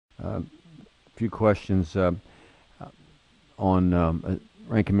A few questions on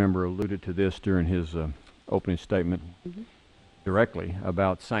ranking member alluded to this during his opening statement directly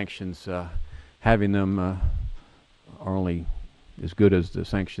about sanctions. Having them are only as good as the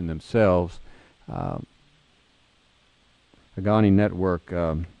sanction themselves. Haqqani Network,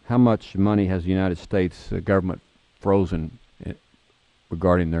 how much money has the United States government frozen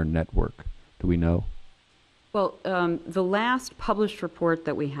regarding their network? Do we know? Well, the last published report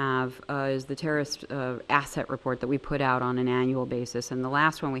that we have is the terrorist asset report that we put out on an annual basis, and the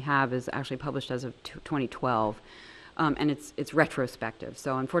last one we have is actually published as of 2012, and it's retrospective.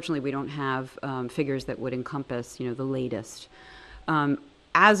 So unfortunately, we don't have figures that would encompass, the latest.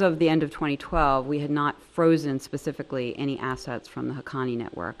 As of the end of 2012, we had not frozen specifically any assets from the Haqqani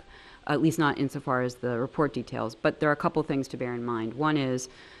network, at least not insofar as the report details. But there are a couple things to bear in mind. One is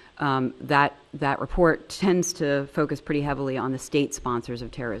that report tends to focus pretty heavily on the state sponsors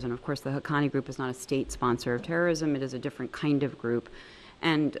of terrorism. Of course, the Haqqani group is not a state sponsor of terrorism. It is a different kind of group.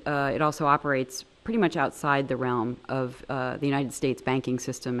 And it also operates pretty much outside the realm of the United States banking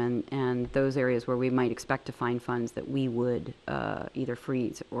system and those areas where we might expect to find funds that we would either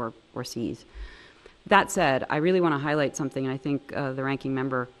freeze or seize. That said, I really want to highlight something, and I think the ranking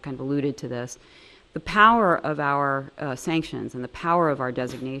member kind of alluded to this. The power of our sanctions and the power of our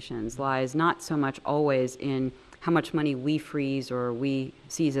designations lies not so much always in how much money we freeze or we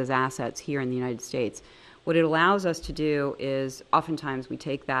seize as assets here in the United States. What it allows us to do is oftentimes we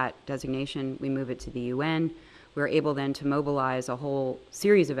take that designation, we move it to the UN. We're able then to mobilize a whole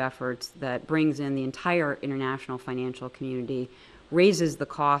series of efforts that brings in the entire international financial community, raises the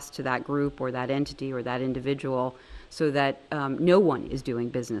cost to that group or that entity or that individual so that no one is doing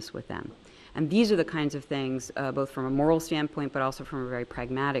business with them. And these are the kinds of things, both from a moral standpoint but also from a very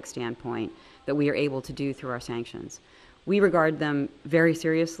pragmatic standpoint, that we are able to do through our sanctions. We regard them very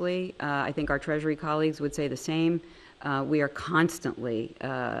seriously. I think our Treasury colleagues would say the same. We are constantly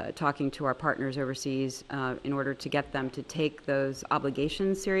talking to our partners overseas in order to get them to take those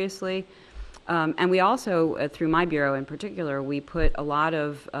obligations seriously. And we also, through my bureau in particular, we put a lot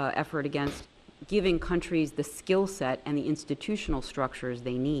of effort against giving countries the skill set and the institutional structures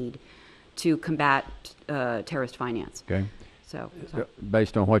they need to combat terrorist finance. Okay. So,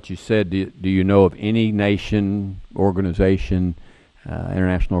 based on what you said, do you know of any nation, organization,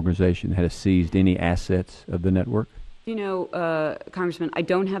 international organization that has seized any assets of the network? Congressman, I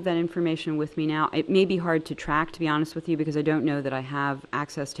don't have that information with me now. It may be hard to track, to be honest with you, because I don't know that I have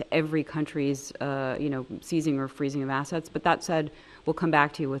access to every country's, seizing or freezing of assets. But that said, we'll come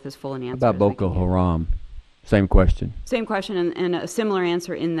back to you with as full an answer. About Boko Haram? Same question. Same question, and a similar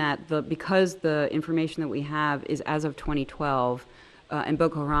answer in that because the information that we have is as of 2012, and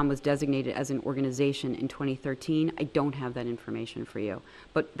Boko Haram was designated as an organization in 2013, I don't have that information for you.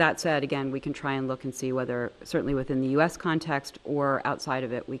 But that said, again, we can try and look and see whether, certainly within the U.S. context or outside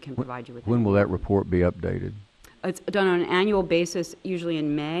of it, we can provide you with. When will that report be updated? It's done on an annual basis, usually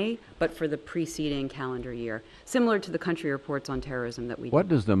in May, but for the preceding calendar year, similar to the country reports on terrorism that we do. What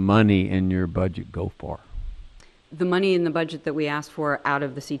does the money in your budget go for? The money in the budget that we ask for out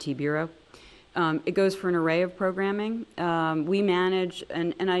of the CT Bureau, it goes for an array of programming. We manage,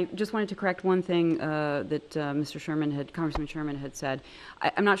 and I just wanted to correct one thing that Congressman Sherman had said.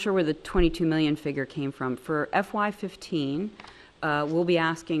 I'm not sure where the 22 million figure came from. For FY15, we'll be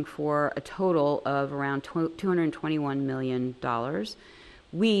asking for a total of around $221 million.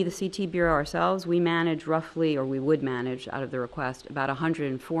 We, the CT Bureau ourselves, we manage roughly, or we would manage out of the request, about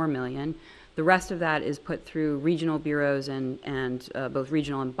 $104 million. The rest of that is put through regional bureaus and both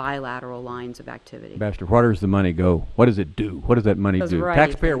regional and bilateral lines of activity. Ambassador, where does the money go? What does it do? What does that money do?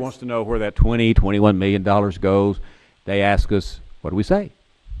 Taxpayer wants to know where that $21 million goes. They ask us, what do we say?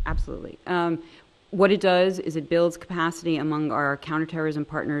 Absolutely. What it does is it builds capacity among our counterterrorism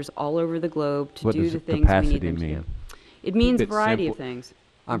partners all over the globe to do the things we need them to do. It means a variety of things.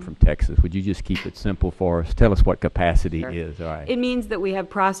 I'm from Texas. Would you just keep it simple for us? Tell us what capacity is. All right. It means that we have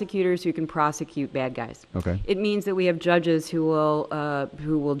prosecutors who can prosecute bad guys. Okay. It means that we have judges who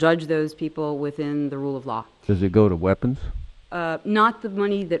will judge those people within the rule of law. Does it go to weapons? Not the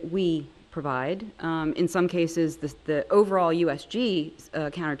money that we provide. In some cases, the overall USG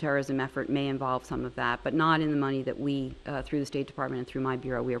counterterrorism effort may involve some of that, but not in the money that we, through the State Department and through my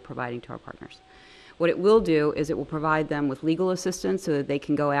bureau, we are providing to our partners. What it will do is it will provide them with legal assistance so that they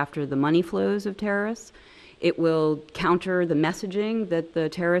can go after the money flows of terrorists. It will counter the messaging that the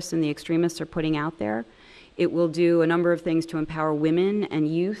terrorists and the extremists are putting out there. It will do a number of things to empower women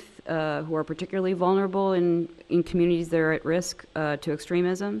and youth who are particularly vulnerable in communities that are at risk to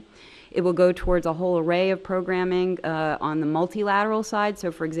extremism. It will go towards a whole array of programming on the multilateral side.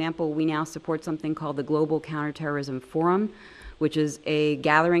 So, for example, we now support something called the Global Counterterrorism Forum, which is a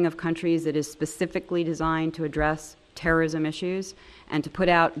gathering of countries that is specifically designed to address terrorism issues and to put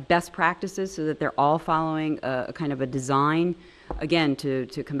out best practices so that they're all following a kind of a design, again, to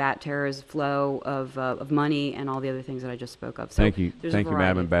combat terrorist flow of money and all the other things that I just spoke of. So thank you,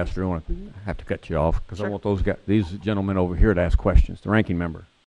 Madam Ambassador. I want to have to cut you off because I want these gentlemen over here to ask questions. The ranking member.